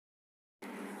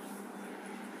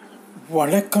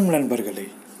வணக்கம் நண்பர்களே.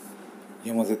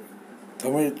 எமது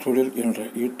தமிழ் தொழில் என்ற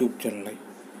யூடியூப் சேனலை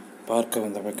பார்க்க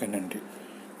வந்தமைக்க நன்றி.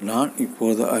 நான்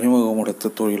இப்போது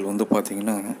அறிமுகப்படுத்த தொழில்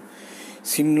பார்த்திங்கன்னா,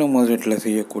 சின்ன முதலீட்டில்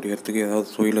செய்யக்கூடியதுக்கு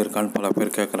ஏதாவது தொழில் இருக்கான்னு பல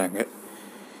பேர் கேட்குறாங்க.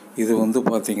 இது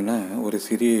பார்த்திங்கன்னா ஒரு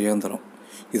சிறிய இயந்திரம்.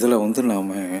 இதில்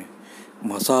நாம்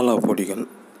மசாலா பொடிகள்,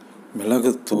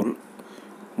 மிளகுத்தூள்,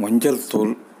 மஞ்சள்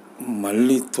தூள்,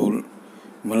 மல்லித்தூள்,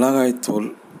 மிளகாய்த்தூள்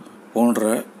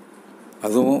போன்ற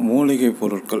அதுவும் மூலிகை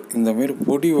பொருட்கள், இந்தமாரி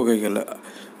பொடி வகைகளை,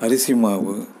 அரிசி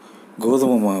மாவு,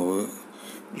 கோதுமை மாவு,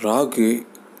 ராகி,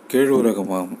 கேழ்வரகு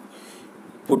மாவு,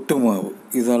 புட்டு மாவு,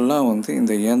 இதெல்லாம்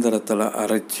இந்த இயந்திரத்தில்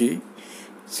அரைச்சி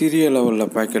சிறிய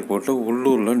லெவலில் பேக்கெட் போட்டு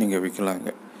உள்ளூரில் நீங்கள் விற்கலாங்க.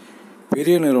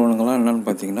 பெரிய நிறுவனங்கள்லாம் என்னென்னு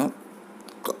பார்த்தீங்கன்னா,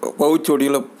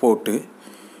 பவுச்சொடியில் போட்டு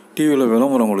டிவியில்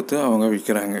விளம்பரம் கொடுத்து அவங்க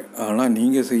விற்கிறாங்க. ஆனால்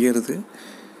நீங்கள் செய்கிறது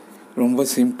ரொம்ப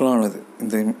சிம்பிளானது.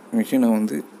 இந்த மிஷினை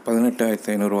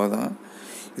 18,500 தான்.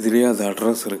 இதுலேயே அது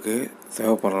அட்ரஸ் இருக்குது,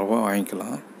 தேவைப்படுறவா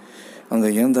வாங்கிக்கலாம். அந்த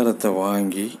இயந்திரத்தை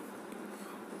வாங்கி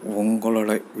உங்களோட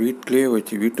வீட்டிலே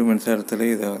வச்சு வீட்டு மின்சாரத்திலே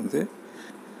இதை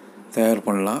தயார்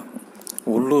பண்ணலாம்.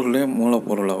 உள்ளூர்லேயே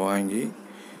மூலப்பொருளை வாங்கி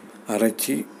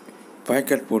அரைச்சி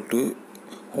பேக்கெட் போட்டு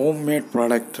ஹோம்மேட்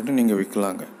ப்ராடக்ட்னு நீங்கள்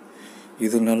விற்கலாங்க.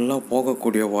 இது நல்லா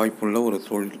போகக்கூடிய வாய்ப்புள்ள ஒரு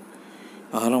தொழில்.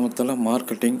 ஆரம்பத்தில்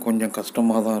மார்க்கெட்டிங் கொஞ்சம்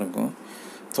கஷ்டமாக தான் இருக்கும்.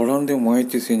 தொடர்ந்து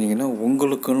முயற்சி செஞ்சிங்கன்னா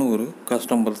உங்களுக்குன்னு ஒரு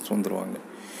கஸ்டமர்ஸ் வந்துடுவாங்க.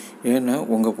 ஏன்னா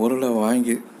உங்கள் பொருளை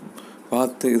வாங்கி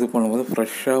பார்த்து இது பண்ணும்போது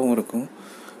ஃப்ரெஷ்ஷாகவும் இருக்கும்,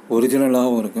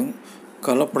 ஒரிஜினலாகவும் இருக்கும்,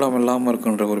 கலப்படம் இல்லாமல்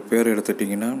இருக்குன்ற ஒரு பேர்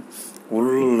எடுத்துட்டிங்கன்னா,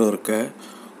 உள்ளூரில் இருக்க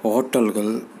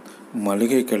ஹோட்டல்கள்,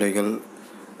 மளிகை கடைகள்,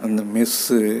 அந்த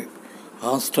மெஸ்ஸு,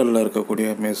 ஹாஸ்டலில் இருக்கக்கூடிய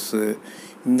மெஸ்ஸு,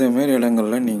 இந்தமாரி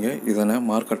இடங்களில் நீங்கள் இதனை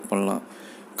மார்க்கெட் பண்ணலாம்.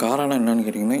 காரணம் என்னன்னு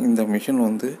கேட்டிங்கன்னா, இந்த மிஷின்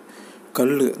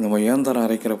கல், நம்ம இயந்திரம்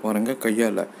அரைக்கிற பாருங்கள்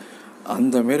கையால்,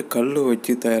 அந்தமாரி கல்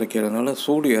வச்சு தயாரிக்கிறதுனால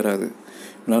சூடு ஏறாது,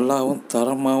 நல்லாவும்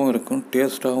தரமாகவும் இருக்கும்,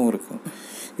 டேஸ்ட்டாகவும் இருக்கும்.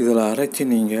 இதில் அரைச்சி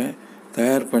நீங்கள்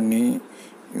தயார் பண்ணி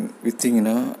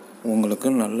விற்றிங்கன்னா உங்களுக்கு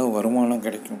நல்ல வருமானம்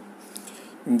கிடைக்கும்.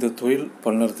 இந்த தொழில்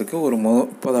பண்ணுறதுக்கு ஒரு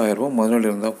 30,000 முதலீடு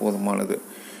இருந்தால் போதுமானது.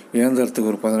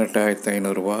 இயந்திரத்துக்கு ஒரு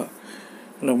 18,500,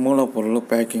 இல்லை மூலப்பொருள்,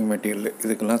 பேக்கிங் மெட்டீரியல்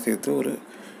இதுக்கெல்லாம் சேர்த்து ஒரு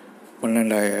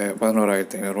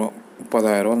 11,500,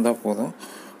 30,000 இருந்தால் போதும்.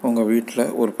 உங்கள் வீட்டில்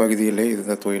ஒரு பகுதியிலே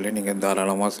இந்த தொழிலை நீங்கள்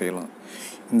தாராளமாக செய்யலாம்.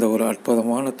 இந்த ஒரு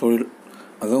அற்புதமான தொழில்,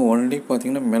 அதுவும் ஒன்லி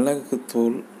பார்த்திங்கன்னா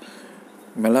மிளகுத்தூள்,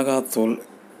 மிளகாத்தூள்,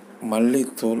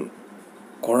 மல்லித்தூள்,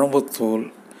 குழம்புத்தூள்,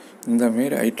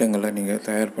 இந்தமாரி ஐட்டங்களை நீங்கள்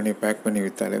தயார் பண்ணி பேக் பண்ணி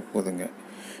விற்றாலே போதுங்க.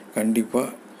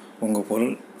 கண்டிப்பாக உங்கள்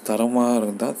பொருள் தரமாக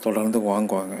இருந்தால் தொடர்ந்து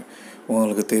வாங்குவாங்க.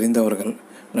 உங்களுக்கு தெரிந்தவர்கள்,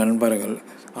 நண்பர்கள்,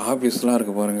 ஆஃபீஸ்லாம்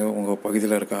இருக்குது பாருங்கள், உங்கள்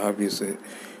பகுதியில் இருக்க ஆஃபீஸு,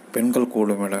 பெண்கள்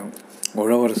கூடும் இடம்,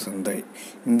 உழவர் சந்தை,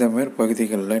 இந்தமாரி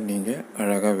பகுதிகளில் நீங்கள்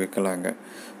அழகாக விற்கலாங்க.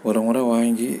 ஒரு முறை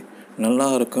வாங்கி நல்லா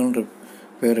இருக்குன்ற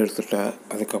பேர் எடுத்துட்டா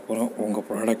அதுக்கப்புறம் உங்கள்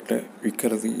ப்ராடக்டை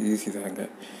விற்கிறது ஈஸி தாங்க.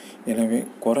 எனவே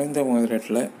குறைந்த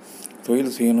முதலீட்டில்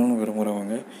தொழில் செய்யணும்னு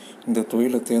விரும்புகிறவங்க இந்த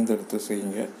தொழிலை தேர்ந்தெடுத்து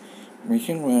செய்யுங்க.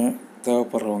 மிஷின்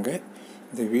தேவைப்படுறவங்க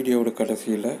இந்த வீடியோவோட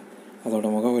கடைசியில்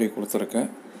அதோடய முகவரி கொடுத்துருக்கேன்.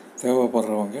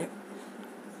 தேவைப்படுறவங்க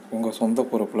உங்கள் சொந்த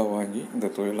பொறுப்பில் வாங்கி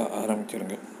இந்த தொழிலை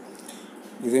ஆரம்பிச்சிருங்க.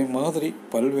 இதே மாதிரி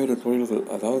பல்வேறு தொழில்கள்,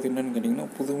 அதாவது என்னென்னு கேட்டிங்கன்னா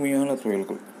புதுமையான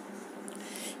தொழில்கள்,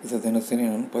 இதை தினசரி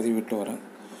நான் பதிவிட்டு வரேன்.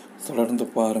 தொடர்ந்து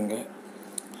பாருங்கள்,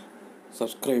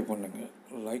 சப்ஸ்கிரைப் பண்ணுங்கள்,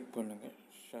 லைக் பண்ணுங்கள்,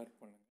 ஷேர் பண்ணுங்கள்.